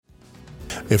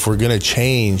if we're going to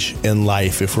change in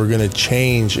life, if we're going to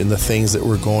change in the things that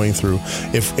we're going through,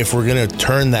 if we're going to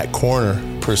turn that corner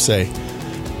per se,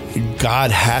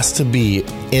 God has to be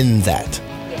in that.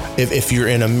 If you're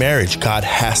in a marriage, God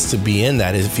has to be in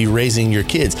that. If you're raising your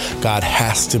kids, God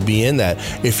has to be in that.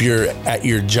 If you're at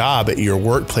your job, at your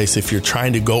workplace, if you're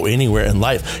trying to go anywhere in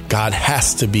life, God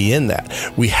has to be in that.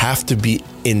 We have to be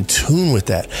in tune with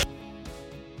that.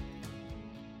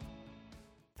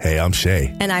 Hey, I'm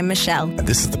Shay. And I'm Michelle. And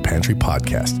this is the Pantry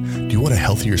Podcast. Do you want a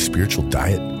healthier spiritual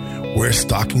diet? We're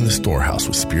stocking the storehouse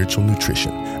with spiritual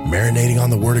nutrition, marinating on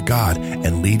the Word of God,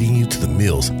 and leading you to the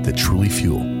meals that truly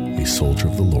fuel a soldier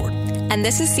of the Lord. And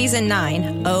this is season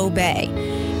 9, Obey.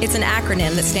 It's an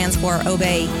acronym that stands for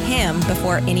Obey Him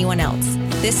before anyone else.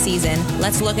 This season,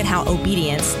 let's look at how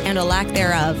obedience and a lack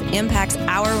thereof impacts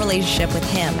our relationship with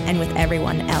Him and with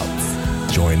everyone else.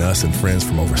 Join us and friends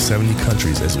from over 70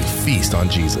 countries as we feast on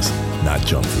Jesus, not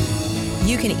junk food.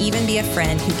 You can even be a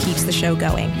friend who keeps the show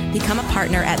going. Become a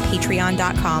partner at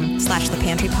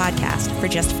patreon.com/thepantrypodcast for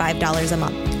just $5 a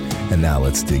month. And now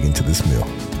let's dig into this meal.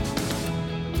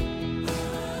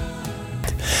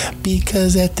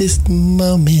 Because at this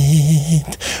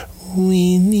moment,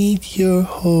 we need your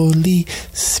Holy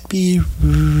Spirit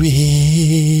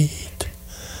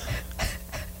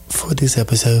for this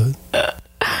episode.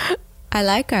 I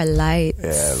like our lights.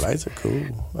 Yeah, lights are cool.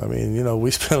 I mean, you know,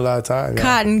 we spend a lot of time.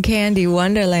 Cotton Candy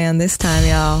Wonderland this time,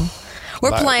 y'all.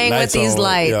 We're playing with these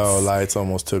lights. Yo, lights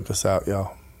almost took us out,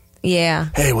 y'all. Yeah.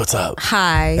 Hey, what's up?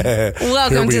 Hi.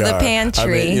 Welcome to the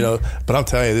pantry. I mean, you know, but I'm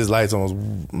telling you, this light's almost...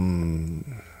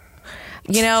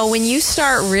 You know, when you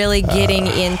start really getting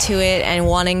into it and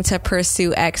wanting to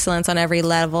pursue excellence on every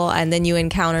level, and then you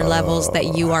encounter levels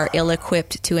that you are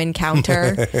ill-equipped to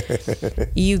encounter,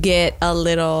 you get a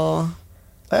little...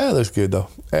 It looks good, though.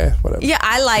 Whatever. Yeah,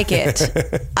 I like it.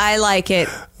 I like it.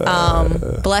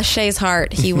 Bless Shay's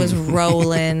heart. He was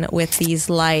rolling with these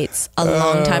lights a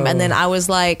long time. And then I was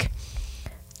like,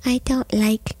 I don't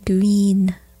like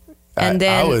green. And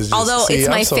then, although it's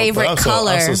my favorite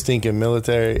color. I'm so stinking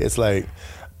military. It's like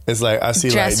I see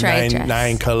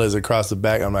nine colors across the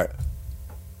back. I'm like,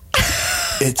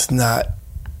 it's not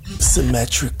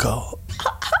symmetrical.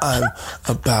 I'm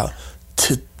about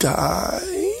to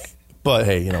die. But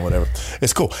hey, you know, whatever.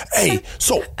 It's cool. Hey,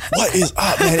 so what is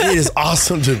up, man? It is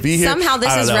awesome to be here. Somehow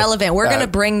this is relevant. We're going to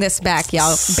bring this back,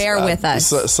 y'all. Bear with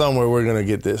us. Somewhere we're going to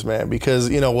get this, man. Because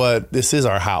you know what? This is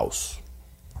our house.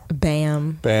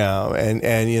 Bam.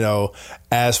 And you know,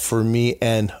 as for me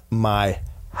and my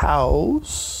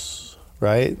house,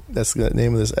 right? That's the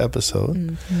name of this episode.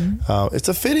 Mm-hmm. It's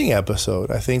a fitting episode.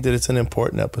 I think that it's an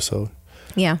important episode.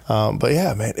 Yeah. But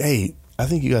yeah, man. Hey, I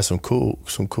think you got some cool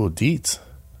deets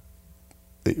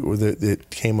that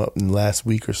came up in the last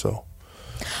week or so.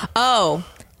 Oh.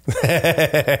 No,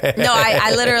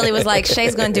 I literally was like,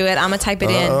 Shay's going to do it. I'm going to type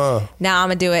it in. Now I'm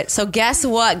going to do it. So guess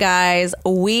what, guys?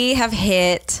 We have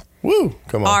hit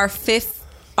Come on. our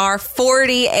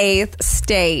 48th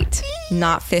state,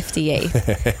 not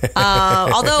 58th.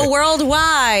 Although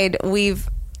worldwide, we've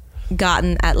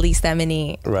gotten at least that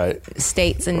many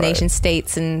states and nation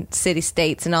states and city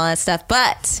states and all that stuff.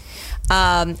 But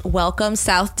welcome,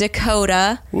 South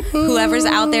Dakota. Woo-hoo. Whoever's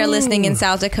out there listening in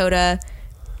South Dakota,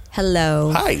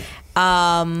 hello. Hi.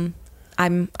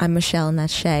 I'm Michelle and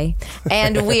that's Shay.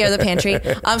 And we are the pantry.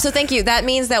 So thank you. That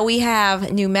means that we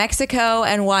have New Mexico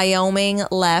and Wyoming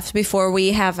left before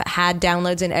we have had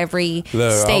downloads in every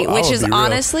state, which is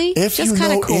honestly just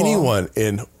kind of cool. If you know anyone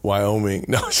in Wyoming,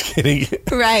 no, just kidding.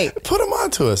 Right. Put them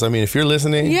on to us. I mean, if you're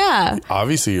listening, yeah,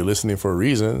 obviously you're listening for a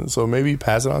reason. So maybe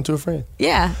pass it on to a friend.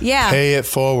 Yeah. Yeah. Pay it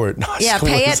forward. No,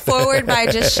 pay it forward by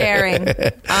just sharing.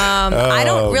 I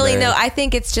don't really know. I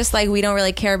think it's just like we don't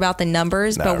really care about the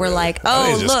numbers, but we're like,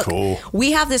 look, cool.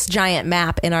 We have this giant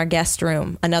map in our guest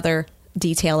room. Another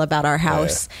detail about our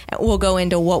house. Yeah. We'll go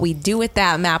into what we do with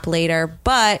that map later,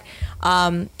 but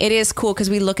it is cool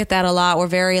because we look at that a lot. We're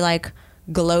very like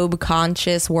globe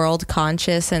conscious, world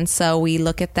conscious, and so we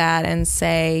look at that and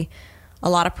say a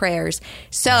lot of prayers.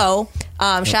 So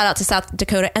shout out to South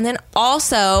Dakota. And then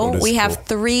also we have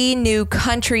 3 new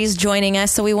countries joining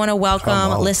us. So we want to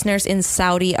welcome listeners in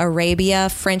Saudi Arabia,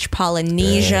 French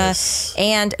Polynesia,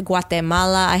 and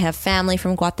Guatemala. I have family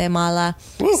from Guatemala.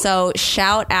 Woo. So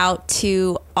shout out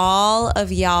to all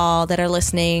of y'all that are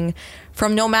listening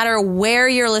from no matter where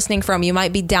you're listening from. You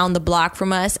might be down the block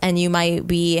from us and you might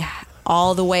be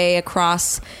all the way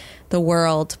across the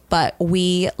world, but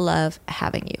we love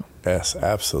having you. Yes,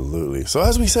 absolutely. So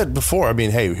as we said before, I mean,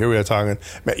 hey, here we are talking.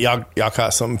 Man, y'all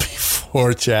caught something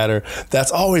before chatter.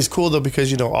 That's always cool though,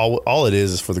 because you know all it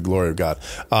is for the glory of God.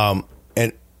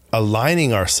 And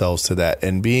aligning ourselves to that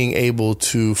and being able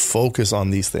to focus on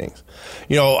these things.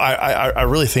 You know, I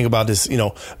really think about this, you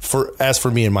know, as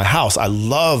for me in my house, I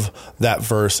love that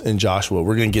verse in Joshua.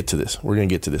 We're going to get to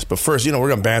this. But first, you know, we're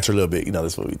going to banter a little bit. You know,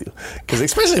 that's what we do. Because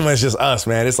especially when it's just us,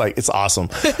 man, it's like, it's awesome.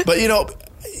 But, you know,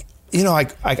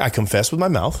 I confess with my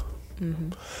mouth.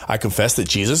 Mm-hmm. I confess that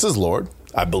Jesus is Lord.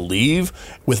 I believe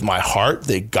with my heart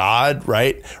that God,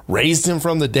 right, raised him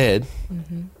from the dead.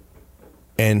 Mm-hmm.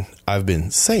 And I've been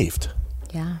saved.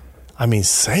 Yeah. I mean,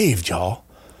 saved, y'all.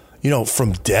 You know,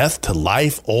 from death to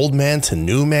life, old man to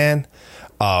new man.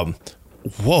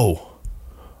 Whoa.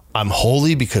 I'm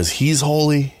holy because he's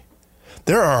holy.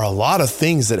 There are a lot of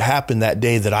things that happened that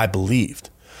day that I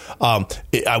believed.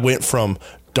 I went from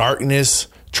darkness,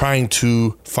 trying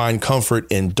to find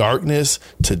comfort in darkness,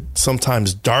 to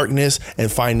sometimes darkness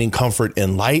and finding comfort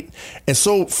in light. And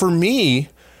so for me,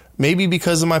 maybe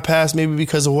because of my past, maybe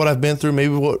because of what I've been through,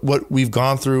 maybe what we've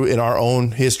gone through in our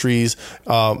own histories,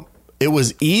 it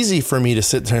was easy for me to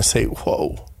sit there and say,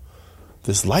 whoa,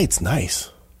 this light's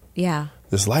nice. Yeah.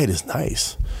 This light is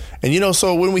nice. And, you know,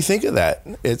 so when we think of that,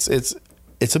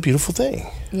 it's a beautiful thing.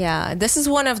 Yeah. This is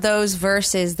one of those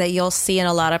verses that you'll see in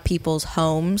a lot of people's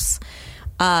homes.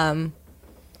 A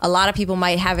lot of people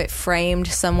might have it framed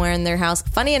somewhere in their house.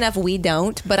 Funny enough, we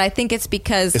don't, but I think it's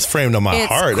because it's framed on my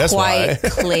heart. That's why. It's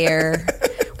quite clear.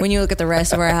 When you look at the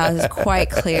rest of our house, it's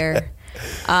quite clear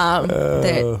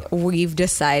that we've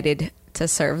decided to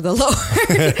serve the Lord.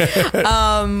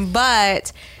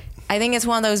 But I think it's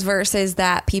one of those verses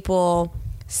that people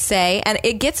say, and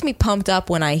it gets me pumped up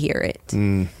when I hear it.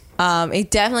 It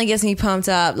definitely gets me pumped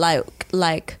up.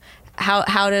 Like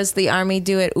how does the army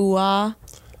do it? Ooh-ah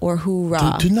or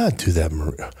hoorah? Do not do that,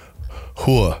 Maria.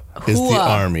 Hua is the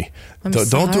army.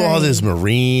 Don't do all this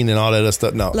Marine and all that other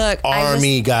stuff. No, look,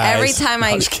 Army guys. Every time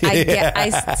I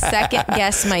second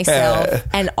guess myself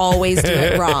and always do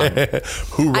it wrong.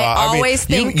 Hoorah! I always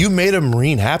think you made a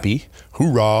Marine happy.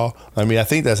 Hoorah! I mean, I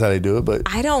think that's how they do it, but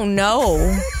I don't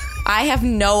know. I have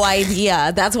no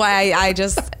idea. That's why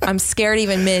I'm scared to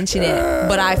even mention it.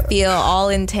 But I feel all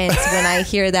intense when I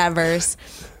hear that verse.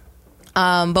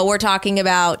 But we're talking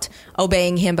about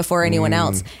obeying him before anyone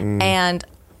else. And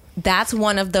that's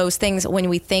one of those things when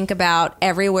we think about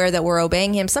everywhere that we're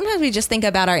obeying him. Sometimes we just think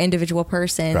about our individual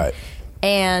person. Right.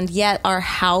 And yet our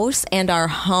house and our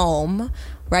home,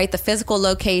 right, the physical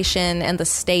location and the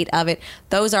state of it,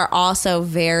 those are also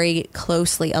very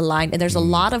closely aligned. And there's a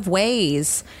lot of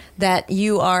ways that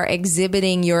you are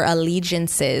exhibiting your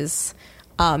allegiances.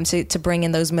 To bring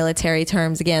in those military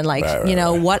terms again, like,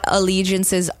 right. What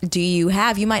allegiances do you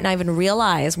have? You might not even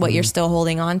realize what you're still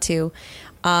holding on to.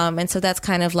 And so that's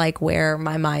kind of like where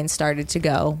my mind started to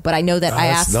go. But I know that I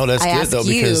asked you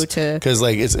because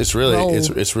like it's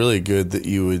really good that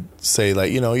you would say,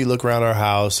 like, you look around our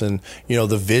house and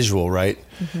the visual, right?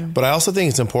 Mm-hmm. But I also think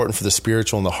it's important for the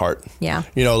spiritual and the heart. Yeah.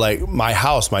 Like my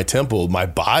house, my temple, my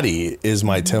body is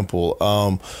my temple.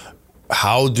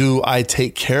 How do I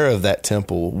take care of that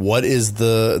temple? What is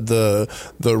the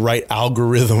right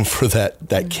algorithm for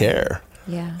that care?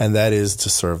 Yeah. And that is to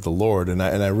serve the Lord. And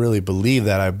I really believe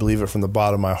that. I believe it from the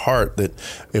bottom of my heart that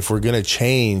if we're going to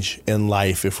change in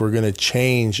life, if we're going to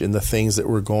change in the things that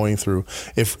we're going through,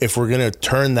 if we're going to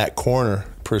turn that corner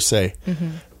per se,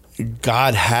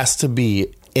 God has to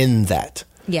be in that.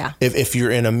 Yeah. If you're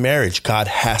in a marriage, God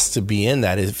has to be in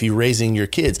that. If you're raising your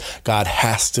kids, God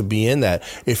has to be in that.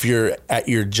 If you're at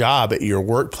your job, at your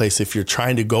workplace, if you're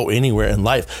trying to go anywhere in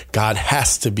life, God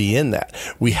has to be in that.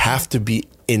 We have to be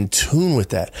in tune with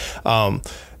that. And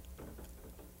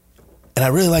I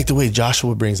really like the way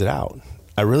Joshua brings it out.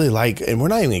 I really like, and we're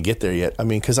not even going to get there yet. I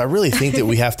mean, because I really think that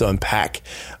we have to unpack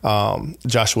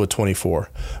Joshua 24.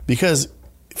 Because,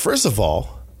 first of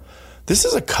all, this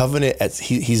is a covenant.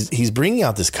 He's bringing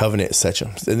out this covenant at Shechem,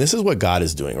 and this is what God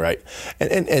is doing, right?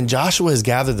 And Joshua has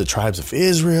gathered the tribes of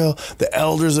Israel, the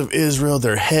elders of Israel,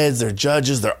 their heads, their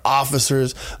judges, their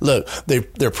officers. Look,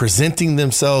 they're presenting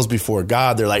themselves before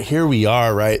God. They're like, here we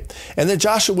are, right? And then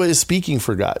Joshua is speaking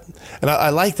for God, and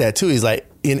I like that too. He's like,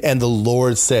 and the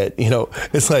Lord said,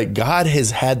 it's like God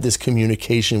has had this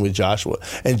communication with Joshua,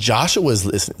 and Joshua is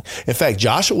listening. In fact,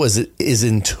 Joshua is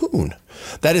in tune.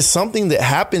 That is something that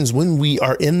happens when we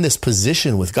are in this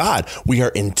position with God. We are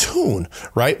in tune,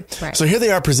 right? So here they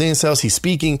are presenting themselves. He's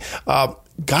speaking.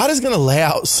 God is going to lay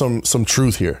out some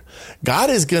truth here.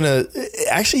 God is going to,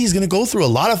 he's going to go through a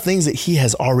lot of things that he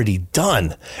has already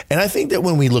done. And I think that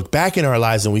when we look back in our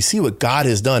lives and we see what God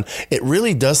has done, it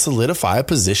really does solidify a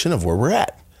position of where we're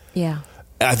at. Yeah.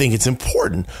 I think it's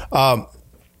important.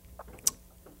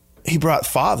 He brought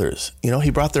fathers,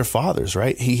 he brought their fathers,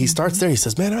 right? He starts there. He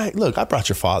says, man, all right, look, I brought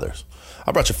your fathers.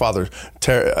 I brought your father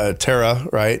Terah,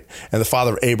 right? And the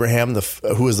father of Abraham,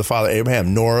 who is the father of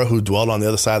Abraham? Noah, who dwelled on the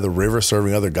other side of the river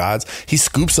serving other gods. He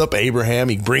scoops up Abraham.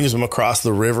 He brings him across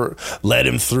the river, led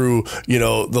him through,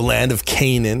 the land of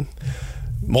Canaan,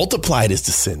 multiplied his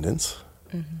descendants.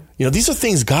 These are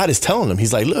things God is telling them.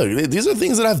 He's like, look, these are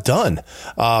things that I've done.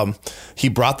 He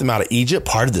brought them out of Egypt,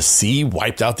 parted the sea,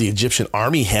 wiped out the Egyptian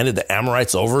army, handed the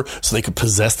Amorites over so they could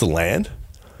possess the land.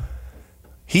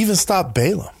 He even stopped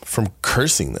Balaam from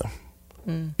cursing them.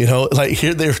 Like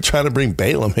here they were trying to bring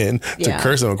Balaam in to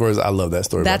curse him. Of course, I love that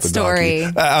story about the donkey.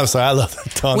 I'm sorry, I love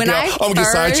that donkey. I'm getting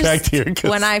sidetracked here.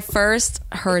 When I first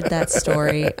heard that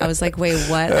story, I was like, wait,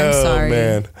 what? I'm sorry.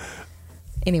 Man.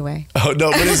 Anyway. Oh no,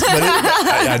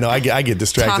 I know I get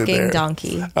distracted talking there.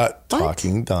 Donkey.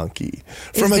 Talking donkey.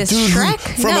 From a dude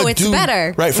Shrek? It's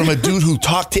better. Right, from a dude who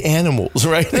talked to animals,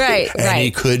 right? Right. And he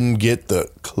couldn't get the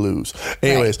clues.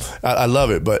 Anyways, I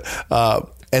love it, but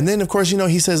and then, of course,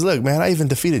 he says, look, man, I even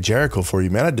defeated Jericho for you,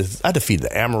 man. I defeated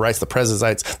the Amorites, the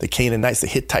Perizzites, the Canaanites, the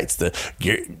Hittites, the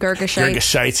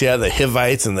Girgashites, the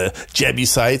Hivites, and the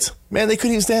Jebusites. Man, they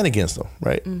couldn't even stand against them,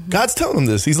 right? Mm-hmm. God's telling them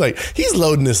this. He's like, he's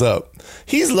loading us up.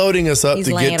 He's loading us up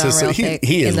to get to...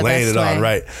 He is laying it on,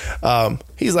 right?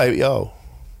 He's like, yo,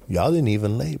 y'all didn't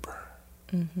even labor.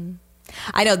 Mm-hmm.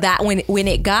 I know that when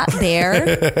it got there,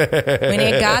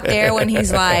 when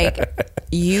he's like,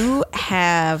 you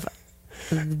have...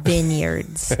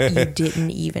 vineyards you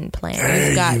didn't even plant.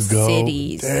 You've got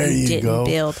cities you didn't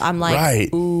build. I'm like,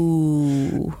 right.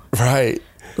 Ooh. Right.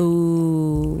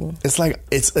 Ooh. It's like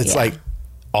it's like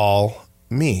all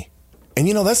me. And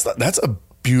that's a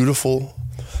beautiful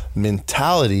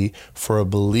mentality for a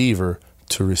believer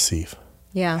to receive.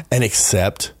 Yeah. And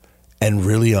accept and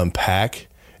really unpack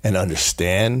and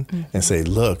understand and say,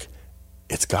 look,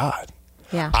 it's God.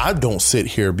 Yeah. I don't sit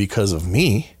here because of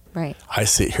me. Right. I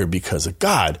sit here because of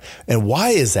God. And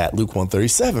why is that? Luke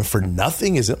 1:37, for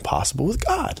nothing is impossible with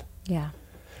God. Yeah.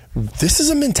 This is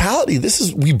a mentality.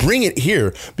 We bring it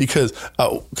here because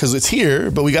it's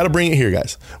here, but we got to bring it here,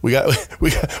 guys. We got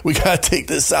to take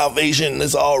this salvation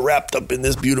that's all wrapped up in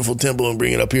this beautiful temple and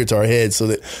bring it up here to our heads so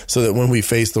that when we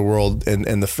face the world and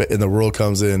the world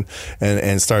comes in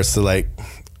and starts to like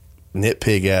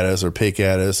nitpick at us or pick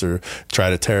at us or try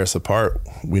to tear us apart,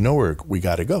 we know where we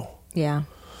got to go. Yeah.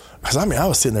 Because I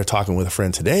was sitting there talking with a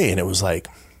friend today, and it was like,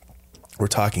 we're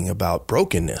talking about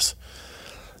brokenness,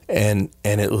 and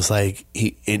it was like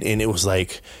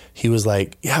he was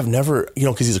like, yeah, I've never,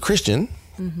 because he's a Christian,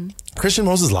 Christian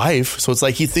most of his life, so it's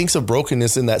like he thinks of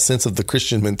brokenness in that sense of the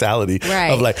Christian mentality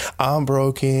of like, I'm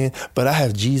broken, but I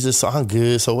have Jesus, so I'm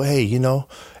good. So hey, and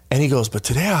he goes, but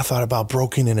today I thought about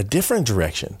broken in a different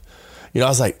direction. I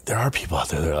was like, there are people out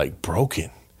there that are like broken.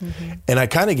 Mm-hmm. And I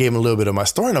kind of gave him a little bit of my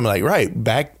story. And I'm like, right,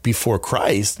 back before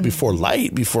Christ, before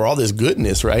light, before all this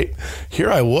goodness, right?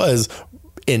 Here I was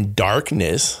in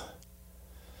darkness,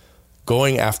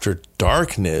 going after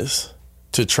darkness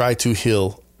to try to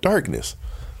heal darkness.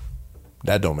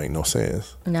 That don't make no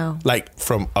sense. No. Like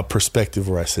from a perspective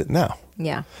where I sit now.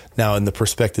 Yeah. Now, in the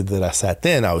perspective that I sat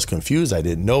then, I was confused. I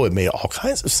didn't know. It made all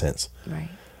kinds of sense. Right.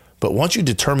 But once you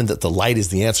determine that the light is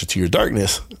the answer to your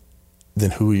darkness,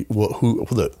 then who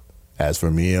look, as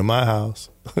for me and my house,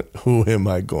 who am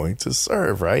I going to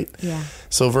serve, right? Yeah.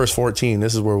 So verse 14,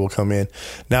 this is where we'll come in.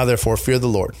 Now, therefore, fear the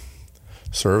Lord.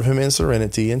 Serve him in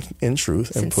serenity and in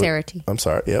truth. Sincerity.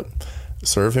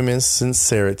 Serve him in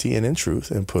sincerity and in truth,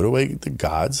 and put away the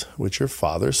gods which your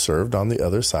fathers served on the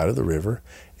other side of the river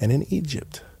and in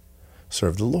Egypt.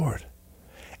 Serve the Lord.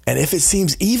 And if it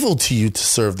seems evil to you to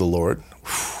serve the Lord,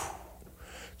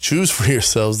 choose for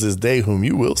yourselves this day whom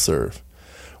you will serve,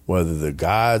 whether the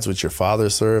gods which your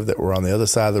fathers served that were on the other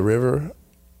side of the river,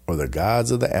 or the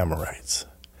gods of the Amorites,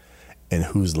 in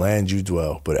whose land you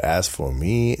dwell. But as for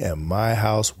me and my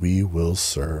house, we will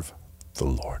serve the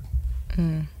Lord.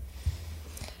 Mm.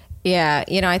 Yeah,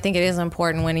 I think it is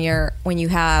important when you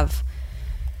have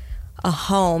a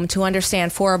home to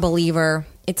understand for a believer,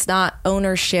 it's not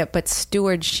ownership, but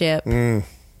stewardship. Mm.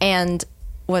 And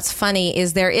what's funny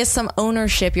is there is some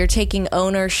ownership. You're taking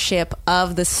ownership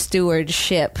of the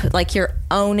stewardship. Like you're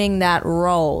owning that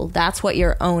role. That's what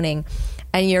you're owning.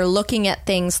 And you're looking at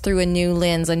things through a new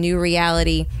lens, a new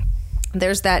reality.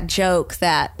 There's that joke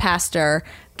that Pastor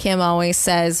Kim always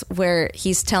says where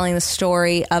he's telling the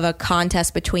story of a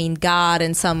contest between God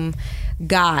and some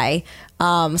guy.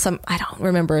 I don't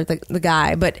remember the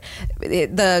guy, but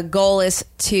the goal is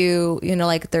to,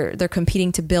 like they're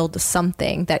competing to build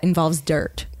something that involves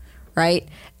dirt, right?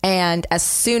 And as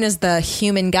soon as the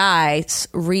human guy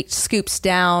scoops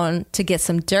down to get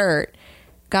some dirt,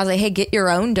 God's like, hey, get your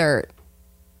own dirt.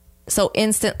 so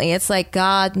instantly. It's like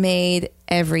God made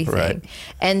everything. Right.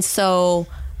 And so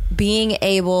being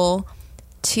able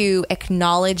to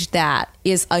acknowledge that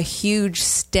is a huge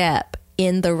step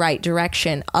in the right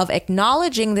direction of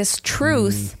acknowledging this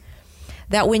truth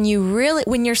that when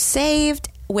you're saved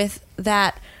with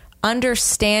that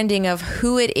understanding of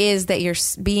who it is that you're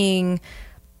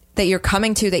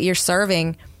coming to, that you're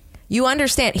serving, you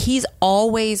understand he's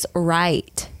always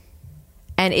right.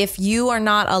 And if you are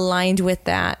not aligned with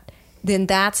that, then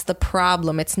that's the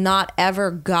problem. It's not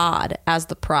ever God as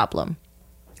the problem.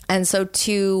 And so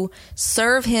to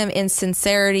serve him in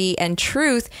sincerity and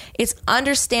truth, it's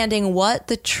understanding what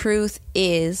the truth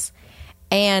is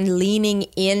and leaning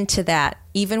into that,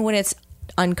 even when it's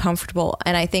uncomfortable.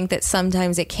 And I think that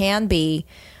sometimes it can be,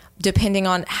 depending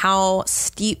on how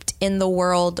steeped in the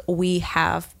world we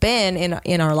have been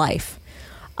in our life.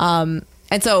 And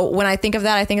so when I think of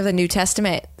that, I think of the New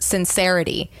Testament,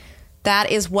 sincerity.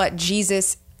 That is what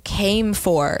Jesus came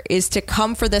for, is to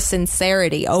come for the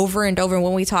sincerity over and over.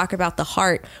 When we talk about the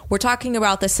heart, we're talking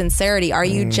about the sincerity. Are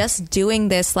you just doing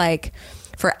this like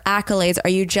for accolades? Are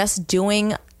you just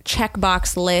doing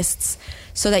checkbox lists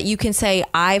so that you can say,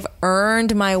 I've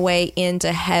earned my way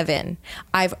into heaven.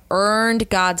 I've earned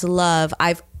God's love.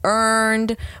 I've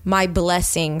earned my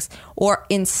blessings. Or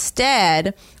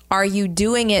instead, are you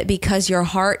doing it because your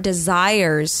heart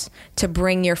desires to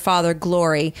bring your Father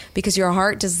glory, because your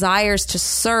heart desires to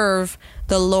serve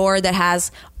the Lord that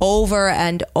has over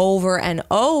and over and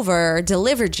over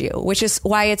delivered you, which is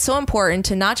why it's so important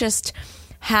to not just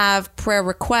have prayer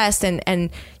requests and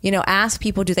ask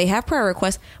people, do they have prayer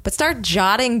requests, but start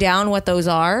jotting down what those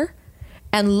are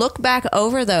and look back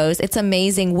over those. It's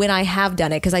amazing when I have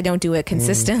done it, because I don't do it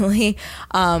consistently.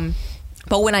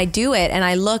 But when I do it and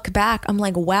I look back, I'm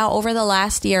like, wow, over the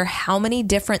last year, how many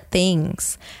different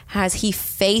things has he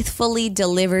faithfully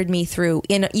delivered me through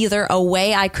in either a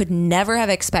way I could never have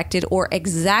expected or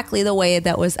exactly the way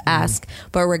that was asked.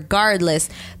 But regardless,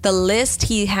 the list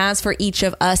he has for each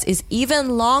of us is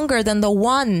even longer than the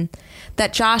one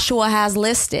that Joshua has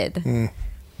listed.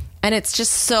 And it's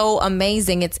just so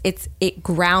amazing. It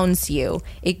grounds you.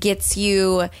 It gets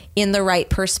you in the right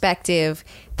perspective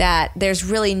that there's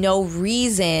really no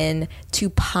reason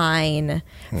to pine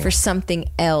for something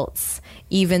else,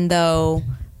 even though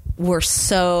we're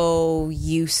so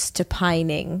used to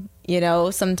pining.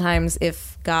 Sometimes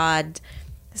if God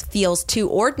feels too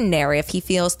ordinary, if he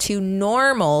feels too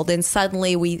normal, then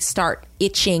suddenly we start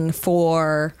itching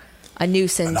for a new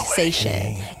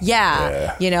sensation.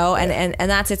 And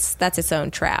that's its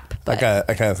own trap. But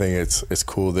I kind of think it's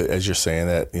cool that as you're saying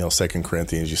that, 2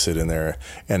 Corinthians, you sit in there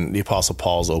and the Apostle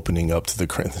Paul's opening up to the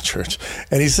Corinthian church,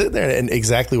 and he's sitting there and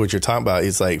exactly what you're talking about.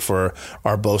 He's like, for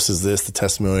our boast is this, the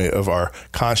testimony of our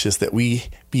conscience, that we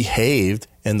behaved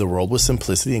in the world with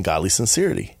simplicity and godly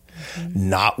sincerity,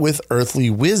 not with earthly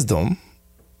wisdom,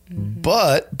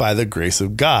 but by the grace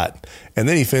of God. And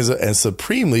then he finishes, and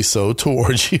supremely so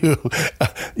towards you.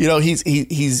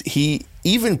 He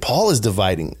even Paul is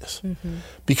dividing this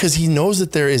because he knows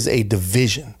that there is a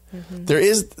division. There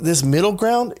is this middle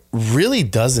ground really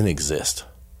doesn't exist.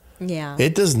 Yeah.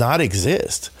 It does not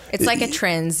exist. It's like a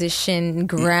transition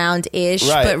ground-ish,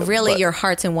 right, but really your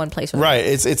heart's in one place. Right.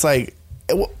 It's like,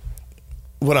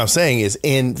 what I'm saying is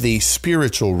in the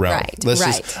spiritual realm.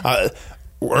 Right.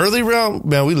 Earthly realm,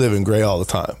 man, we live in gray all the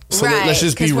time. So let's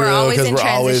just be real, because we're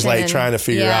always like trying to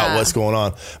figure out what's going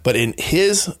on. But in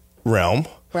his realm,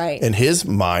 in his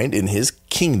mind, in his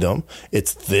kingdom,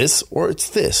 it's this or it's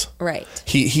this. Right.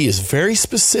 He is very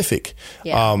specific.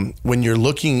 Yeah. When you're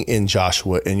looking in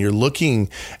Joshua and you're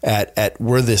looking at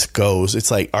where this goes,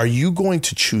 it's like, are you going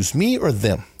to choose me or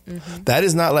them? That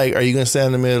is not like, are you going to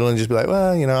stand in the middle and just be like,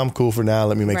 well, I'm cool for now.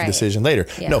 Let me make a decision later.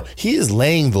 Yeah. No, he is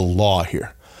laying the law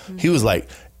here. He was like,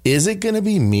 is it going to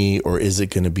be me or is it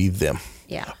going to be them?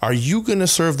 Yeah. Are you going to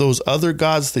serve those other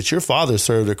gods that your father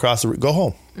served across the road? Go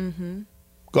home.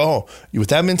 Go home. You with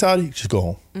that mentality, just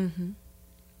go home.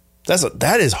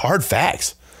 That is hard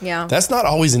facts. Yeah. That's not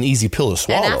always an easy pill to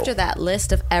swallow. And after that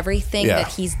list of everything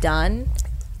that he's done,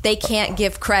 they can't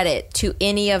give credit to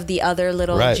any of the other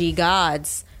little G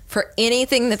gods for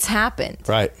anything that's happened.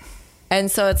 Right.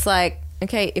 And so it's like,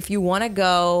 okay, if you want to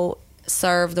go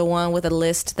serve the one with a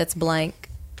list that's blank,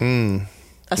 a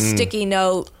sticky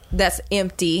note that's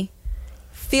empty,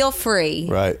 feel free.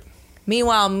 Right.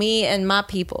 Meanwhile, me and my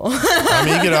people. I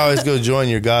mean, you could always go join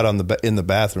your God in the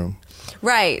bathroom.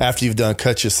 Right. After you've done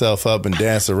cut yourself up and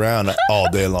dance around all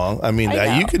day long. I mean,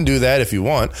 you can do that if you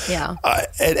want. Yeah.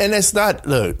 And it's not,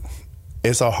 look,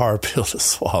 it's a hard pill to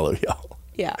swallow, y'all.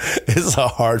 Yeah. It's a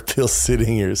hard pill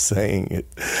sitting here saying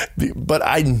it. But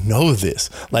I know this.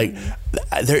 Like,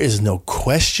 there is no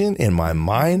question in my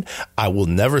mind. I will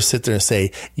never sit there and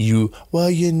say, you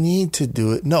need to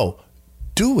do it. No,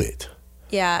 do it.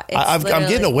 Yeah. I'm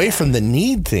getting away from the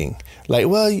need thing. Like,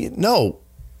 no,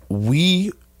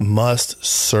 we must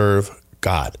serve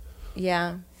God.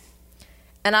 Yeah.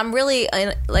 And I'm really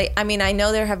like, I mean, I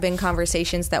know there have been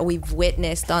conversations that we've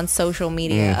witnessed on social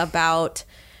media about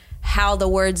how the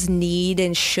words need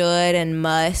and should and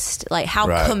must, like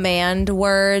how command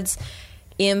words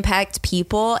impact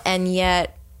people. And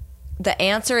yet the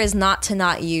answer is not to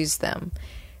not use them,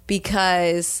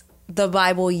 because the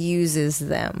Bible uses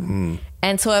them.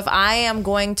 And so if I am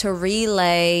going to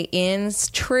relay in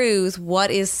truth what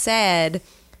is said,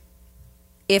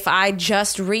 if I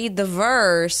just read the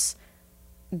verse,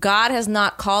 God has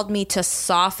not called me to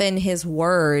soften his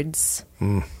words,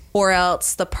 or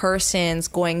else the person's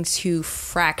going to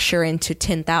fracture into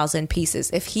 10,000 pieces.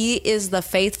 If he is the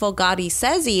faithful God he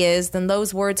says he is, then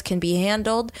those words can be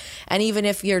handled. And even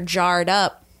if you're jarred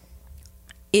up,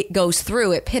 it goes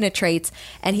through, it penetrates.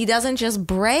 And he doesn't just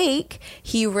break,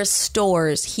 he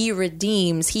restores, he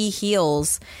redeems, he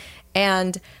heals.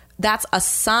 And that's a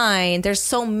sign. There's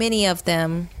so many of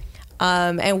them.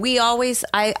 And we always,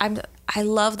 I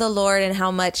love the Lord and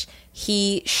how much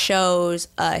he shows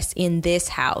us in this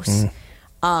house,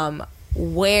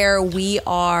 where we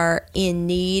are in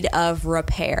need of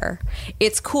repair.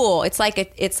 It's cool. It's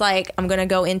like I'm going to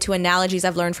go into analogies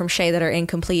I've learned from Shay that are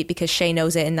incomplete because Shay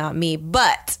knows it and not me.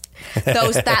 But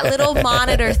that little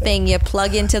monitor thing you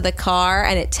plug into the car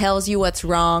and it tells you what's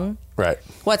wrong. Right.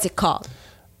 What's it called?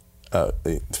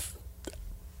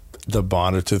 The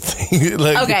monitor thing.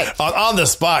 Like, okay. On the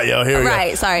spot, here we go.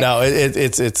 Right, sorry. No,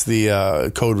 it's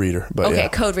the code reader. But okay,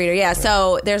 code reader, yeah.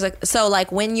 So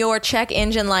like when your check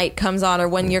engine light comes on or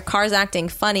when your car's acting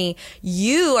funny,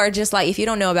 you are just like, if you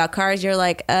don't know about cars, you're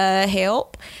like,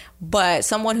 help. But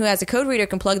someone who has a code reader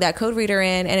can plug that code reader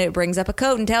in and it brings up a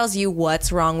code and tells you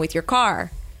what's wrong with your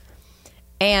car.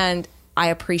 And I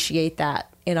appreciate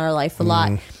that in our life a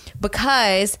lot.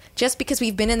 Because just because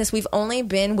we've been in this, we've only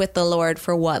been with the Lord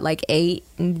for what, like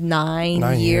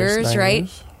 9 years, right?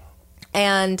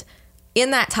 And in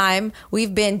that time,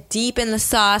 we've been deep in the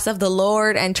sauce of the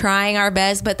Lord and trying our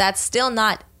best, but that's still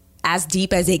not as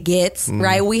deep as it gets,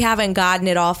 right? We haven't gotten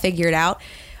it all figured out.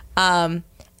 And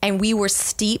we were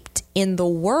steeped in the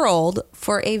world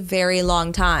for a very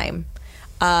long time.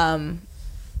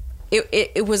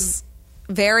 It was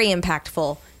very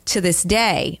impactful to this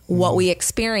day, what we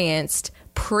experienced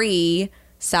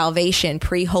pre-salvation,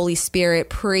 pre-Holy Spirit,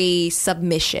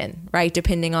 pre-submission, right?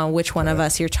 Depending on which one of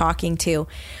us you're talking to.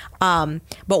 But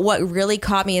what really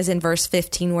caught me is in verse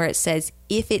 15 where it says,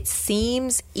 if it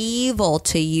seems evil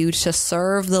to you to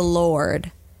serve the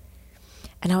Lord.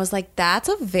 And I was like, that's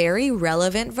a very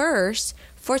relevant verse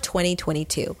for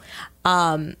 2022.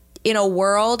 In a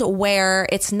world where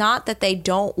it's not that they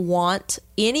don't want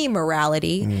any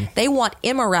morality, they want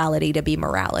immorality to be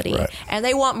morality. Right. And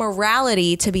they want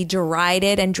morality to be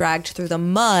derided and dragged through the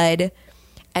mud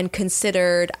and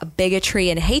considered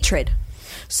bigotry and hatred.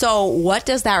 So what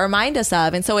does that remind us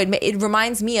of? And so it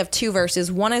reminds me of two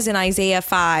verses. One is in Isaiah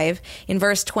 5 in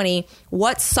verse 20.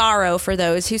 What sorrow for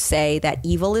those who say that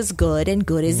evil is good and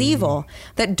good is evil,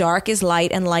 that dark is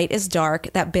light and light is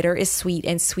dark, that bitter is sweet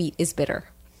and sweet is bitter.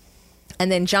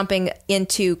 And then jumping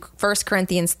into 1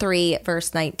 Corinthians 3,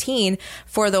 verse 19,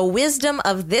 for the wisdom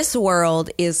of this world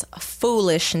is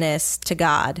foolishness to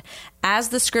God. As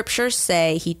the scriptures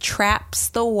say, he traps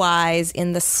the wise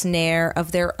in the snare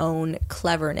of their own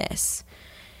cleverness.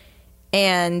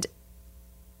 And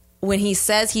when he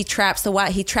says he traps the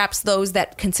wise, he traps those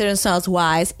that consider themselves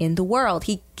wise in the world.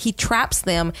 He traps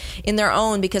them in their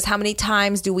own, because how many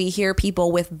times do we hear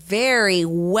people with very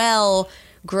well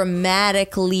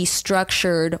grammatically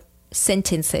structured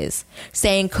sentences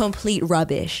saying complete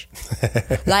rubbish,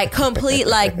 like complete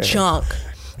like junk,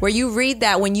 where you read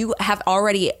that when you have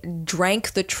already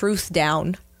drank the truth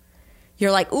down, you're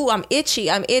like, ooh, I'm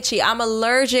itchy, I'm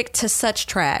allergic to such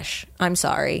trash. I'm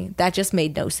sorry, that just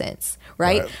made no sense,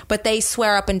 right? But they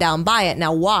swear up and down by it.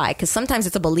 Now why? Because sometimes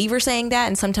it's a believer saying that,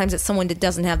 and sometimes it's someone that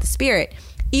doesn't have the Spirit.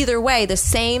 Either way, the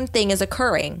same thing is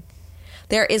occurring.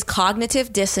 There is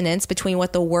cognitive dissonance between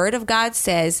what the Word of God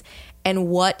says and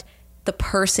what the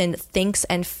person thinks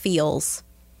and feels.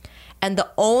 And the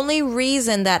only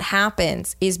reason that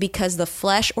happens is because the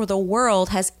flesh or the world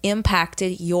has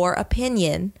impacted your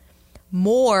opinion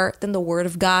more than the Word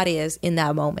of God is in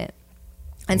that moment.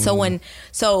 And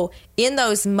so in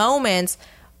those moments,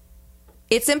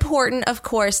 it's important, of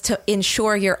course, to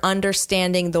ensure you're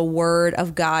understanding the word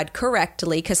of God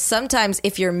correctly, because sometimes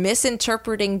if you're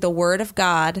misinterpreting the word of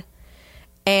God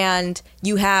and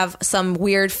you have some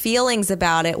weird feelings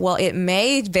about it, well, it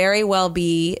may very well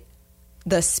be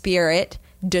the Spirit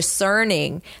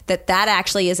discerning that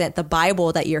actually isn't the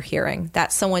Bible that you're hearing.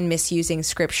 That's someone misusing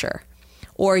scripture,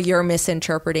 or you're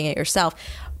misinterpreting it yourself.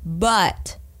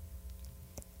 But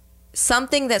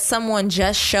something that someone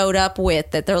just showed up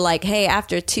with, that they're like, hey,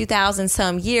 after 2,000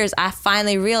 some years, I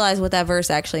finally realized what that verse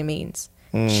actually means.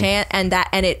 And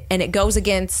it goes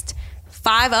against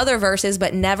 5 other verses,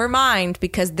 but never mind,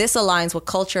 because this aligns with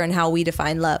culture and how we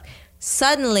define love.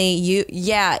 Suddenly,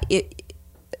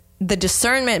 the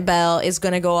discernment bell is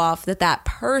going to go off that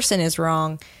person is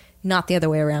wrong, not the other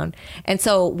way around. And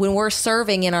so when we're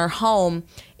serving in our home,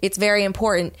 it's very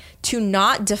important to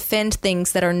not defend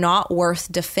things that are not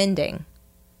worth defending,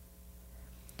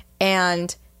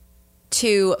 and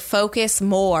to focus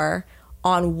more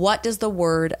on what does the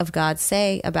word of God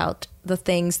say about the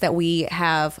things that we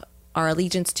have our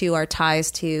allegiance to, our ties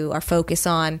to, our focus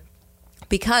on.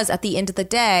 Because at the end of the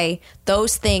day,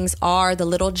 those things are the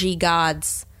little g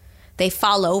gods. They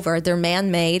fall over. They're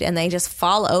man-made, and they just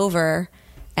fall over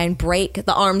and break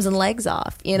the arms and legs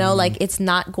off. Like, it's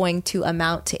not going to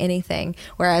amount to anything.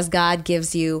 Whereas God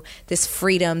gives you this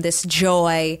freedom, this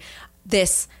joy,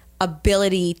 this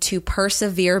ability to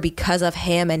persevere because of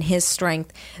him and his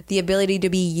strength, the ability to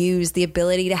be used, the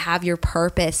ability to have your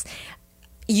purpose.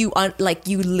 You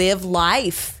live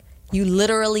life. You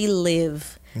literally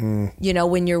live.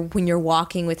 When you're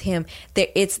walking with him,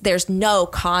 there's no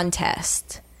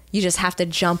contest. You just have to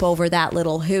jump over that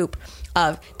little hoop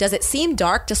of, does it seem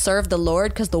dark to serve the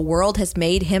Lord because the world has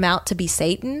made him out to be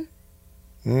Satan?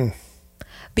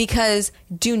 Because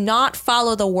do not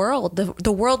follow the world.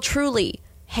 The world truly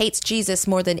hates Jesus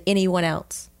more than anyone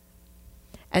else.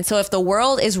 And so if the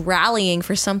world is rallying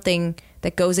for something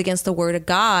that goes against the word of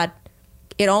God,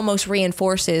 it almost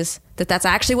reinforces that that's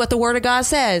actually what the word of God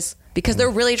says, because they're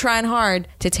really trying hard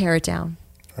to tear it down.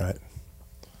 Right.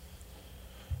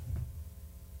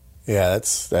 Yeah,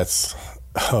 that's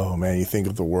oh man, you think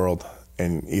of the world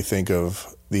and you think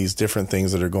of these different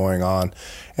things that are going on.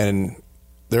 And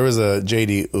there was a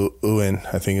J.D. Owen,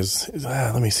 I think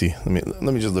let me see. Let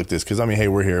me just look this, because hey,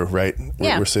 we're here, right?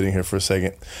 We're sitting here for a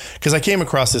second. Because I came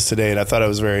across this today and I thought it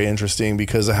was very interesting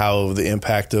because of how the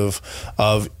impact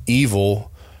of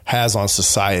evil has on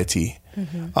society.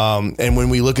 And when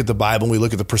we look at the Bible, we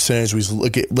look at the percentage,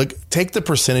 take the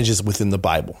percentages within the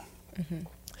Bible.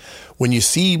 When you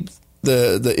see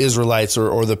the Israelites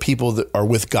or the people that are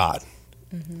with God,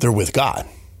 they're with God.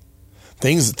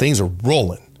 Things are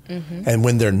rolling. And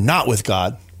when they're not with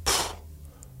God,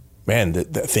 man,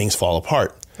 things fall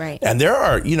apart. Right. And there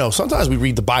are, sometimes we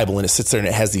read the Bible and it sits there and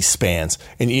it has these spans,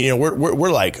 and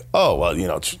we're like, oh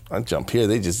well, I jump here.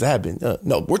 They just have been.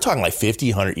 No, we're talking like 50,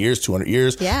 100 years, 200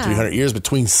 years, 300 years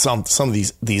between some of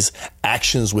these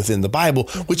actions within the Bible,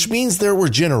 which means there were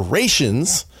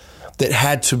generations that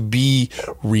had to be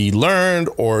relearned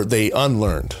or they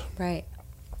unlearned. Right.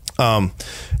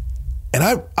 And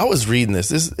I was reading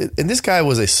this guy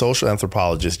was a social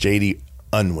anthropologist, J.D.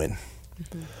 Unwin.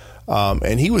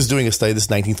 And he was doing a study, this is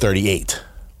 1938.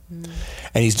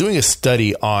 And he's doing a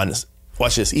study on,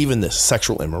 watch this, even this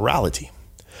sexual immorality,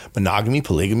 monogamy,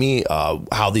 polygamy,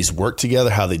 how these work together,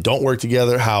 how they don't work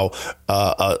together, how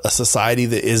a society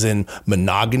that is in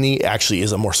monogamy actually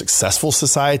is a more successful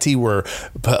society, where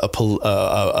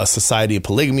a society of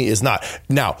polygamy is not.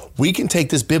 Now, we can take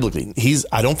this biblically.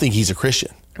 I don't think he's a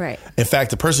Christian. Right. In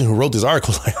fact, the person who wrote this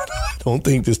article, I don't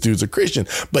think this dude's a Christian,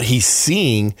 but he's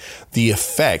seeing the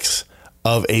effects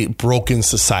of a broken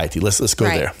society. Let's go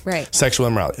there. Right. Sexual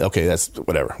immorality. Okay, that's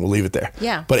whatever. We'll leave it there.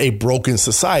 Yeah. But a broken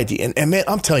society. And man,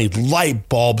 I'm telling you, light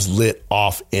bulbs lit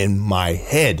off in my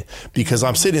head, because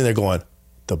I'm sitting there going,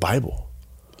 the Bible.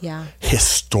 Yeah.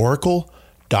 Historical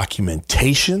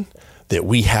documentation that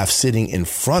we have sitting in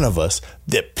front of us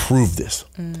that prove this.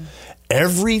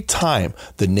 Every time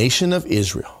the nation of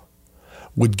Israel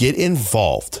would get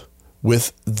involved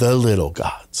with the little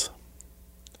gods,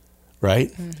 right?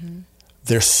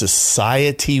 Their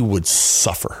society would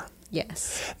suffer.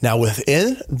 Yes. Now,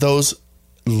 within those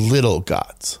little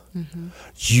gods,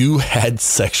 you had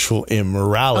sexual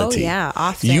immorality. Oh, yeah.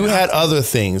 Often. You had other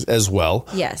things as well.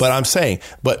 Yes. But I'm saying,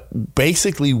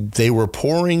 basically they were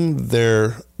pouring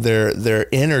their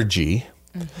energy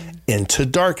into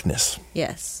darkness.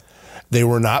 Yes. They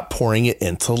were not pouring it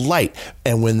into light.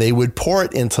 And when they would pour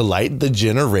it into light, the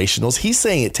generationals, he's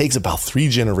saying it takes about 3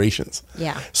 generations.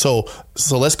 Yeah. So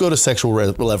let's go to sexual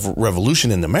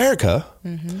revolution in America.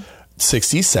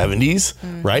 60s,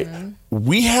 70s, right?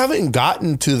 We haven't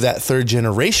gotten to that third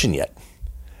generation yet.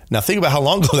 Now think about how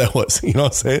long ago that was, you know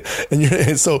what I'm saying?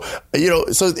 And so, you know,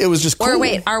 so it was just cool. Or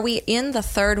wait, are we in the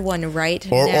third one right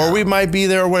now? Or we might be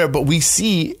there or whatever, but we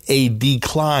see a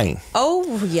decline.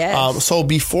 Oh, yes. So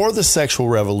before the sexual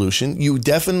revolution, you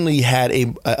definitely had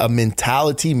a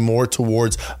mentality more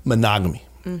towards monogamy.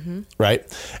 Right.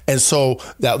 And so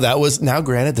that was, now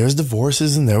granted, there's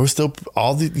divorces and there was still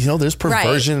all the, you know, there's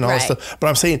perversion and all that stuff. But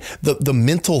I'm saying the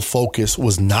mental focus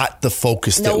was not the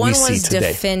focus that we see today. No one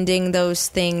was defending those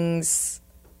things,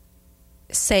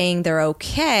 saying they're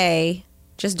okay.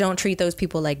 Just don't treat those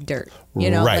people like dirt.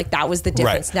 You know, like that was the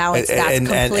difference. Right. Now that's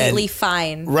completely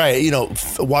fine. Right. You know,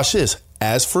 watch this.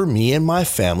 As for me and my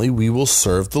family, we will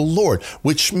serve the Lord,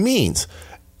 which means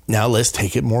now let's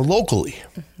take it more locally.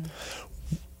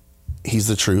 He's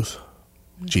the truth.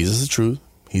 Jesus is the truth.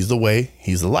 He's the way.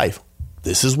 He's the life.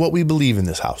 This is what we believe in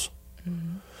this house.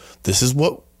 This is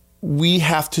what we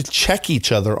have to check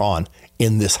each other on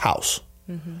in this house.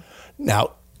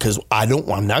 Now, because I'm not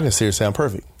going to sit here and say I'm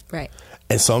perfect. Right.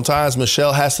 And sometimes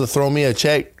Michelle has to throw me a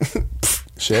check.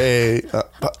 Shay.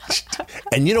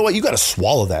 And you know what? You got to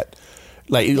swallow that.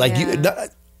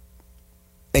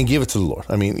 And give it to the Lord.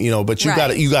 I mean, you know, but you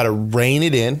got to rein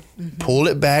it in, pull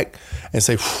it back, and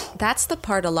say. That's the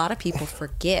part a lot of people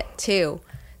forget too.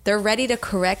 They're ready to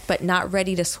correct, but not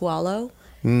ready to swallow.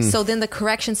 So then the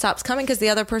correction stops coming because the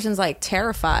other person's like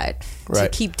terrified to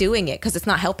keep doing it because it's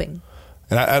not helping.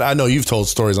 And I know you've told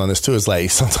stories on this too. It's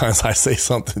like sometimes I say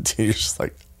something to you, you're just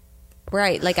like.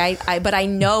 Right. Like but I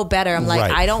know better. I'm like,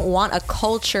 I don't want a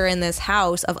culture in this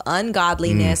house of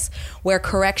ungodliness where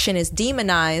correction is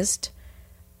demonized.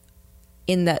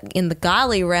 In the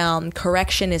godly realm,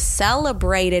 correction is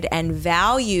celebrated and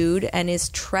valued and is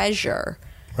treasure.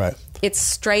 Right. It's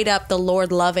straight up the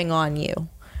Lord loving on you.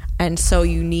 And so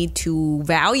you need to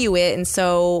value it. And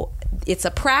so it's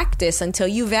a practice until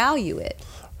you value it.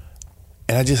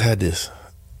 And I just had this,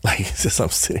 like, since I'm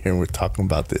sitting here and we're talking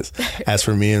about this, as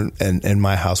for me and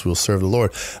my house, we'll serve the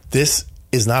Lord. This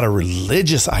is not a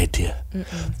religious idea,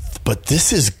 but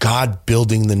this is God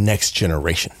building the next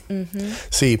generation.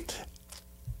 See,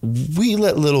 if we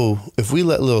let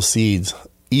little seeds,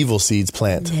 evil seeds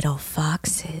plant. Little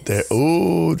foxes.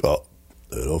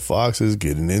 Little foxes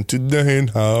getting into the hen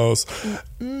house.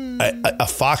 A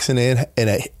fox in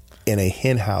a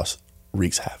hen house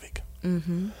wreaks havoc.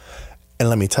 And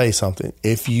let me tell you something.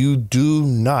 If you do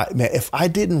not, man, if I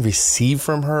didn't receive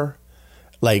from her,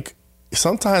 like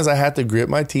sometimes I had to grit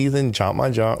my teeth and chomp my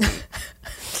jaw.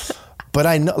 But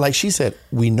I know, like she said,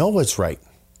 we know what's right.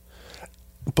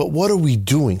 But what are we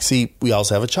doing? See, we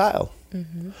also have a child.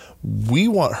 We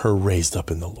want her raised up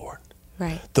in the Lord.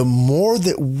 Right. The more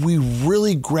that we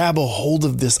really grab a hold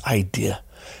of this idea,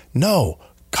 no,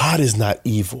 God is not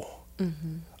evil.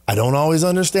 I don't always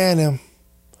understand him.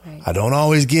 Right. I don't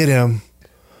always get him.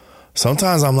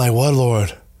 Sometimes I'm like, what,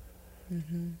 Lord?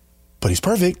 But he's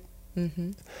perfect.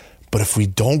 But if we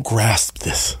don't grasp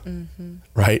this,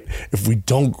 right? If we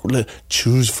don't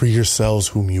choose for yourselves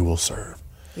whom you will serve.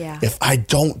 Yeah. If I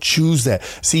don't choose that,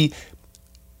 see,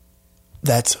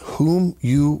 that's whom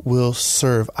you will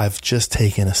serve. I've just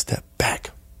taken a step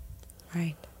back.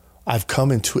 Right. I've come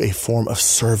into a form of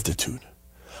servitude.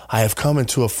 I have come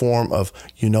into a form of,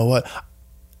 you know what?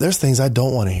 There's things I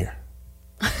don't want to hear,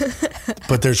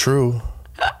 but they're true.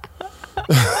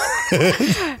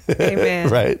 Amen.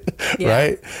 Right. Yeah.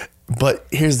 Right. But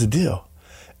here's the deal.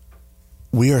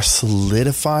 We are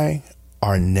solidifying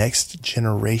our next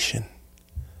generation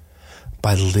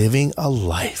by living a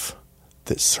life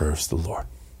that serves the Lord.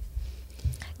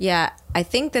 Yeah, I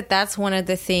think that's one of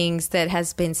the things that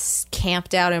has been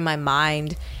camped out in my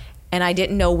mind, and I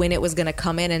didn't know when it was going to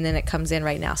come in, and then it comes in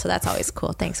right now. So that's always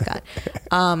cool. Thanks,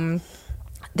 God.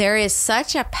 There is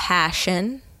such a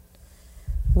passion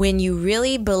when you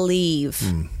really believe,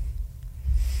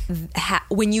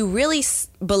 when you really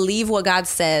believe what God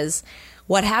says.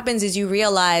 What happens is you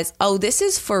realize, oh, this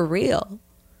is for real.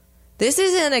 This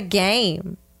isn't a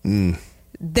game.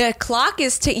 The clock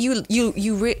is you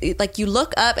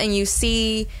look up and you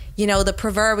see, you know, the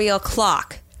proverbial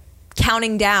clock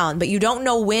counting down, but you don't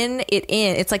know when it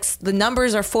ends. It's like the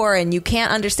numbers are foreign. You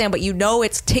can't understand, but you know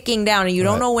it's ticking down and you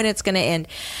don't know when it's going to end.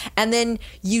 And then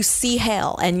you see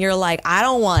hell and you're like, I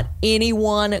don't want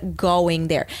anyone going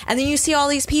there. And then you see all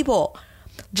these people.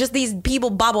 Just these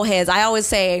people, bobbleheads. I always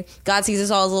say God sees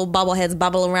us all as little bobbleheads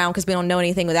bobbling around because we don't know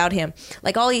anything without him.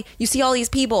 Like you see all these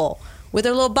people with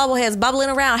their little bobbleheads bobbling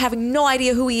around, having no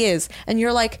idea who he is. And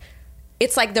you're like,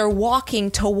 it's like they're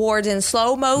walking towards in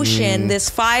slow motion this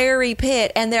fiery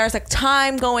pit, and there's a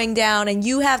time going down and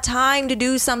you have time to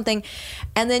do something,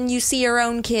 and then you see your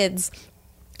own kids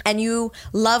and you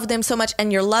love them so much,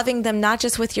 and you're loving them not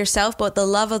just with yourself but the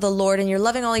love of the Lord, and you're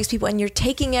loving all these people, and you're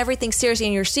taking everything seriously,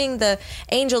 and you're seeing the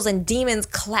angels and demons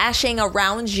clashing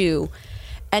around you.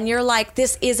 And you're like,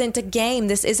 this isn't a game.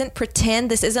 This isn't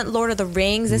pretend. This isn't Lord of the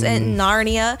Rings. This isn't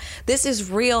Narnia. This is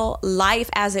real life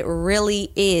as it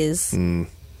really is.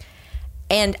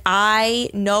 And I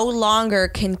no longer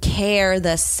can care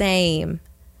the same.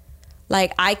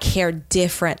 Like, I care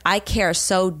different. I care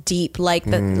so deep. Like,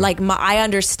 I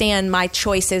understand my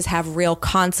choices have real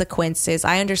consequences.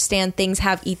 I understand things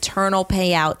have eternal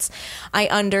payouts. I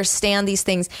understand these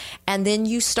things. And then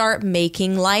you start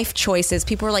making life choices.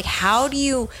 People are like, how do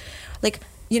you, like,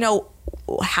 you know,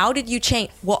 how did you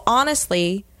change? Well,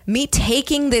 honestly, me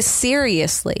taking this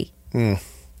seriously,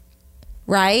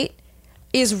 right,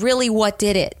 is really what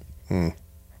did it.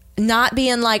 Not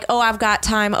being like, oh, I've got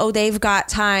time. Oh, they've got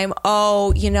time.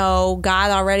 Oh, you know, God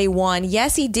already won.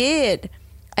 Yes, he did.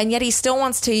 And yet he still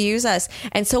wants to use us.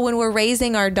 And so when we're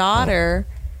raising our daughter,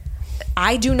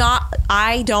 I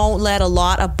don't let a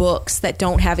lot of books that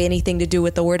don't have anything to do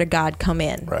with the Word of God come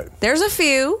in. Right. There's a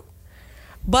few.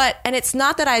 And it's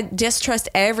not that I distrust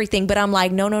everything, but I'm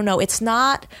like, no. It's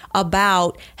not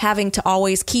about having to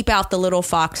always keep out the little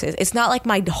foxes. It's not like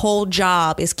my whole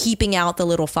job is keeping out the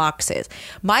little foxes.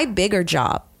 My bigger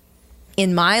job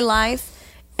in my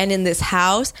life and in this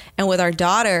house and with our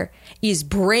daughter is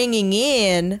bringing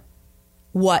in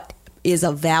what is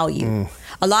of value.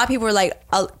 A lot of people are like,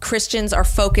 Christians are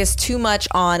focused too much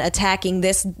on attacking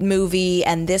this movie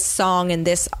and this song and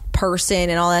this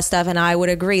person and all that stuff. And I would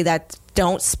agree that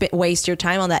don't waste your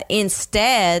time on that.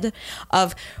 Instead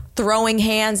of throwing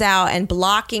hands out and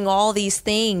blocking all these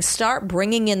things, start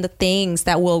bringing in the things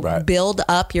that will build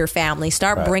up your family.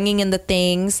 Start bringing in the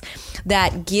things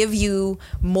that give you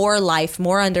more life,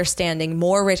 more understanding,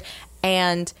 more rich.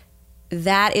 And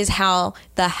that is how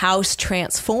the house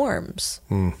transforms.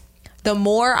 The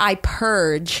more I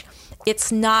purge,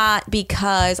 it's not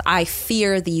because I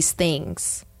fear these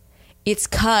things. It's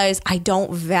because I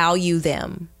don't value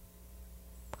them.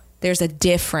 There's a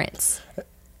difference.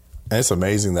 And it's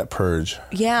amazing, that purge.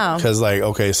 Yeah. Because, like,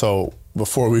 okay, so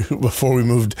before we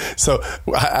moved, so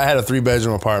I had a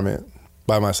 3-bedroom apartment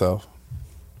by myself.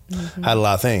 I had a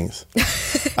lot of things.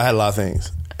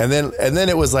 And then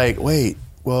it was like, wait,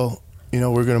 well, you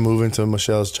know, we're going to move into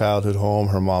Michelle's childhood home.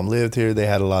 Her mom lived here. They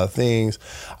had a lot of things.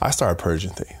 I started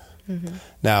purging things.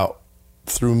 Now,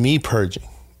 through me purging,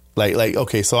 like,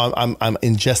 okay, so I'm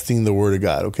ingesting the Word of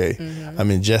God. Okay. I'm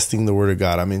ingesting the Word of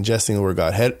God. I'm ingesting the Word of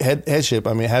God. Headship,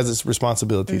 I mean, it has its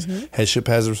responsibilities. Headship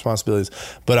has its responsibilities,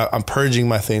 but I'm purging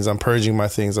my things. I'm purging my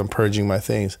things.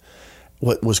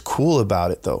 What was cool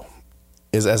about it, though,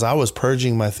 is as I was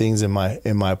purging my things in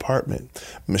my apartment,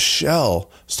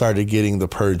 Michelle started getting the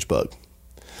purge bug.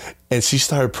 And she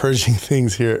started purging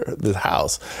things here at the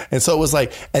house. And so it was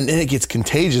like, and then it gets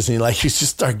contagious, and you just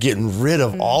start getting rid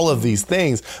of all of these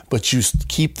things, but you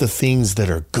keep the things that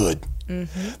are good,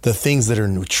 the things that are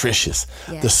nutritious,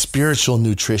 the spiritual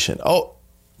nutrition. Oh,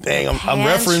 dang, I'm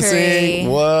referencing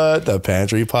the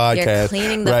Pantry Podcast. You're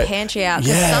cleaning the pantry out.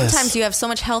 Because sometimes you have so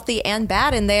much healthy and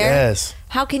bad in there. Yes.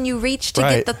 How can you reach to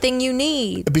get the thing you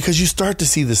need? Because you start to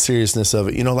see the seriousness of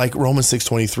it. You know, like Romans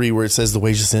 6:23, where it says the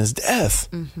wages of sin is death.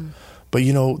 But,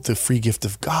 you know, the free gift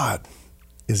of God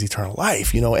is eternal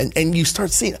life, you know, and you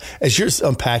start seeing, as you're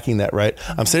unpacking that, right?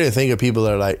 I'm sitting there thinking of people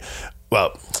that are like,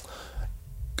 well,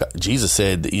 God, Jesus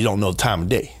said that you don't know the time of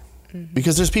day.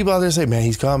 Because there's people out there that say, man,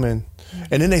 he's coming.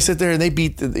 And then they sit there and they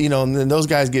beat, and then those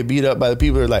guys get beat up by the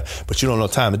people who are like, but you don't know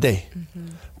time of day.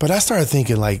 But I started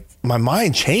thinking, like, my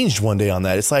mind changed one day on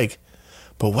that. It's like,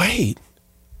 but wait,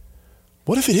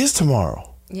 what if it is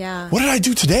tomorrow? Yeah. What did I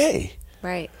do today?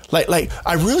 Right. Like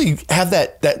I really have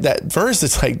that verse.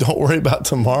 It's like, don't worry about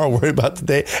tomorrow, worry about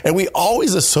today. And we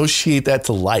always associate that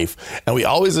to life. And we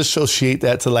always associate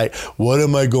that to, like, what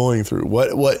am I going through?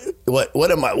 What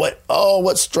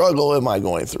struggle am I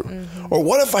going through? Or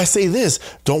what if I say this,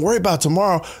 don't worry about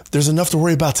tomorrow, there's enough to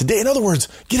worry about today. In other words,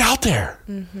 get out there.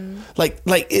 Like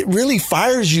it really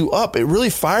fires you up. It really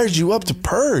fires you up to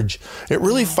purge. It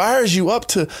really fires you up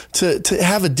to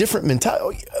have a different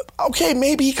mentality. Okay,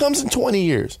 maybe he comes in 20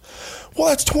 years. Well,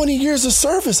 that's 20 years of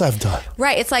service I've done.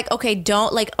 Right. It's like, okay,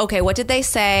 what did they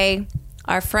say?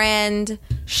 Our friend,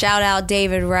 shout out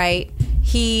David Wright,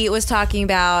 he was talking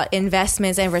about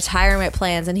investments and retirement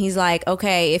plans. And he's like,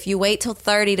 okay, if you wait till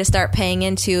 30 to start paying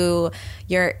into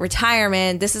your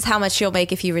retirement, this is how much you'll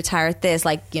make if you retire at this,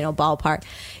 like, ballpark.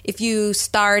 If you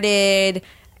started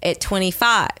at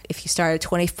 25, if you start at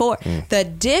 24, the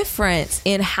difference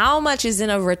in how much is in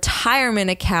a retirement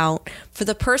account for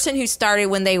the person who started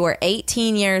when they were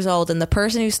 18 years old and the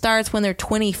person who starts when they're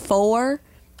 24,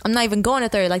 I'm not even going to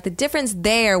 30. Like the difference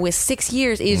there with 6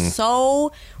 years is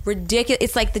so ridiculous.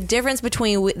 It's like the difference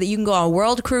between you can go on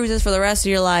world cruises for the rest of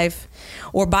your life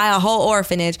or buy a whole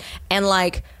orphanage and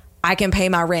like I can pay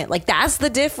my rent. Like that's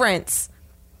the difference.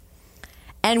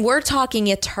 And we're talking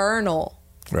eternal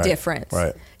difference,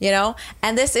 you know?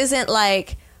 And this isn't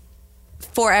like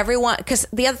for everyone, because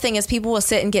the other thing is people will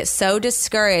sit and get so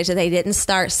discouraged that they didn't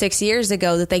start 6 years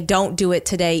ago that they don't do it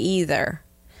today either.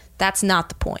 That's not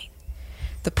the point.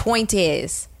 The point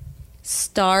is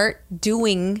start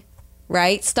doing,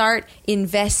 right? Start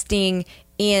investing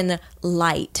in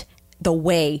light, the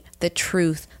way, the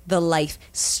truth, the life.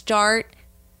 Start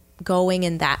going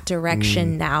in that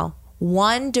direction now.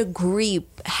 1 degree,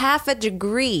 half a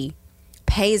degree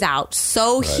pays out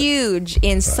so huge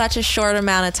in such a short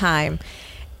amount of time.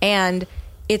 And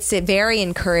it's very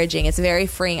encouraging. It's very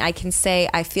freeing. I can say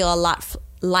I feel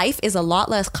life is a lot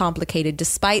less complicated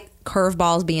despite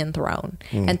curveballs being thrown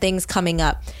and things coming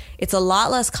up. It's a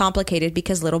lot less complicated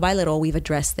because little by little we've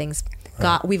addressed things.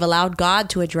 We've allowed God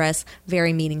to address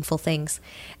very meaningful things.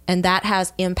 And that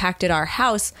has impacted our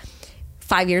house.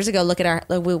 5 years ago,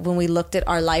 when we looked at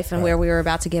our life and where we were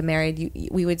about to get married,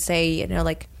 we would say, you know,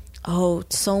 like, oh,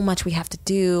 so much we have to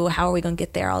do. How are we going to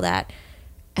get there? All that.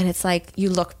 And it's like, you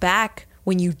look back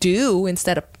when you do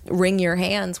instead of wring your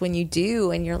hands when you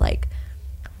do. And you're like,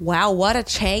 wow, what a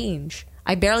change.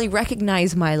 I barely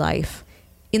recognize my life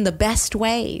in the best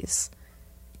ways.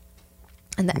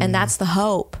 And that's the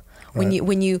hope. When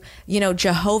you know,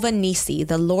 Jehovah Nissi,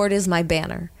 the Lord is my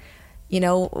banner. You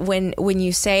know, when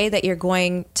you say that you're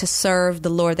going to serve the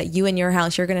Lord, that you and your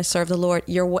house, you're going to serve the Lord,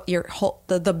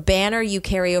 the banner you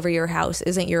carry over your house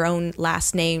isn't your own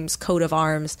last name's coat of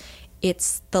arms.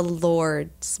 It's the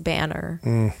Lord's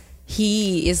banner.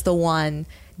 He is the one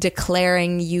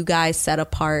declaring you guys set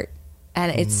apart.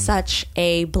 And it's such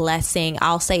a blessing.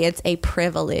 I'll say it's a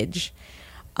privilege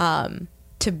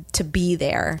to be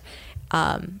there.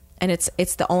 And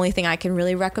it's the only thing I can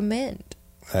really recommend.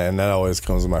 And that always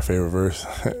comes with my favorite verse.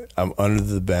 I'm under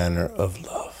the banner of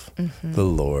love, the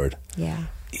Lord,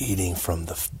 eating from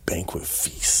the banquet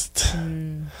feast.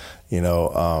 You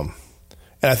know,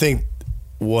 and I think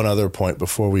one other point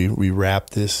before we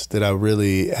wrap this that I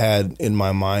really had in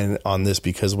my mind on this,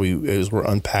 because as we're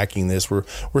unpacking this, we're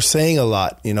saying a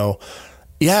lot. You know,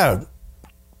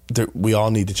 we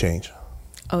all need to change.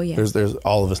 Oh yeah, there's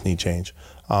all of us need change,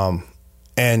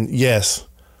 and yes,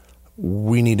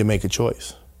 we need to make a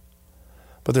choice.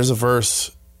 But there's a verse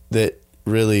that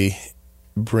really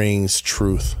brings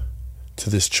truth to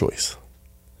this choice.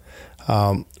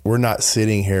 We're not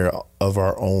sitting here of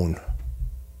our own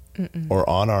or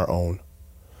on our own.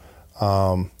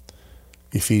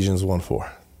 Ephesians 1:4.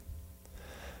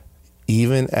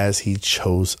 Even as he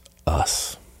chose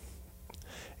us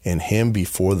in him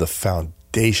before the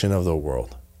foundation of the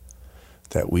world,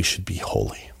 that we should be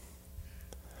holy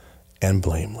and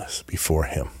blameless before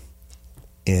him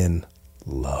in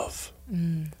love.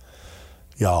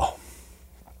 Y'all,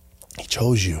 he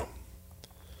chose you.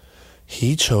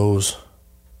 He chose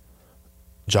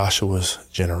Joshua's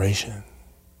generation.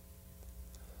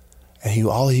 And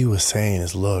all he was saying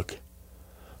is, look,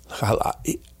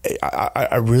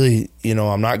 I really, you know,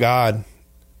 I'm not God,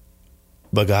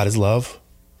 but God is love.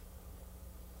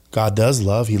 God does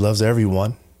love. He loves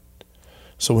everyone.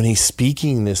 So when he's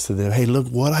speaking this to them, hey, look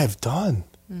what I've done.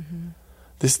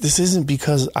 This isn't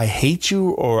because I hate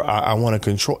you or I want to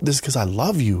control. This is because I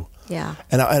love you. Yeah.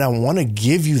 And I want to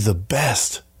give you the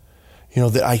best. You know,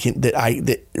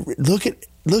 look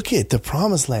at the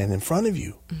promised land in front of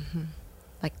you.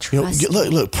 Like trust. You know,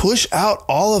 look, push out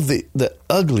all of the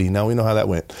ugly. Now we know how that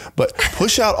went. But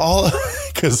push out all,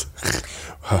 because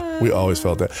we always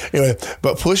felt that. Anyway,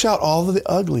 but push out all of the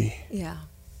ugly. Yeah.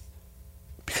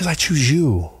 Because I choose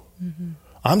you.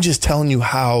 I'm just telling you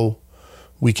how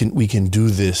we can do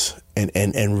this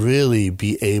and really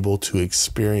be able to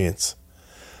experience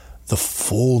the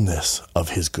fullness of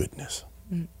his goodness.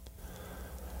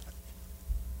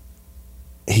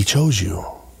 He chose you.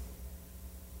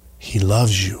 He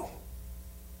loves you.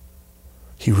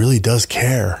 He really does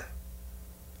care.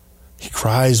 He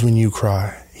cries when you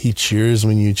cry. He cheers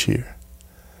when you cheer.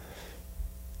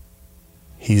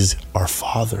 He's our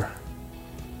Father.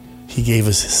 He gave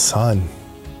us his Son.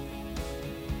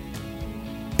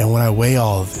 And when I weigh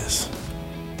all of this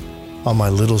on my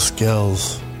little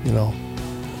scales, you know,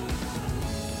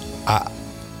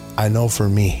 I know for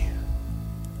me,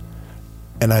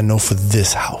 and I know for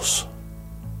this house,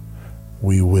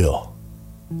 we will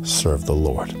serve the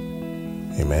Lord.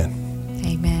 Amen.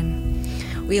 Amen.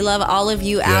 We love all of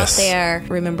you out there.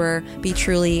 Remember, be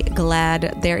truly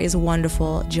glad. There is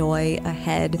wonderful joy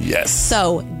ahead. Yes.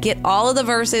 So get all of the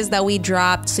verses that we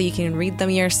dropped so you can read them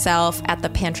yourself at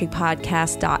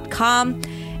thepantrypodcast.com.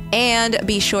 And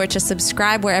be sure to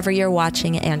subscribe wherever you're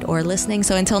watching and or listening.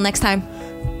 So until next time.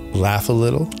 Laugh a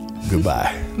little.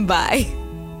 Goodbye. Bye.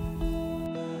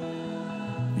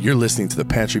 You're listening to the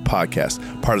Pantry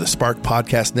Podcast, part of the Spark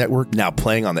Podcast Network, now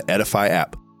playing on the Edify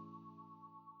app.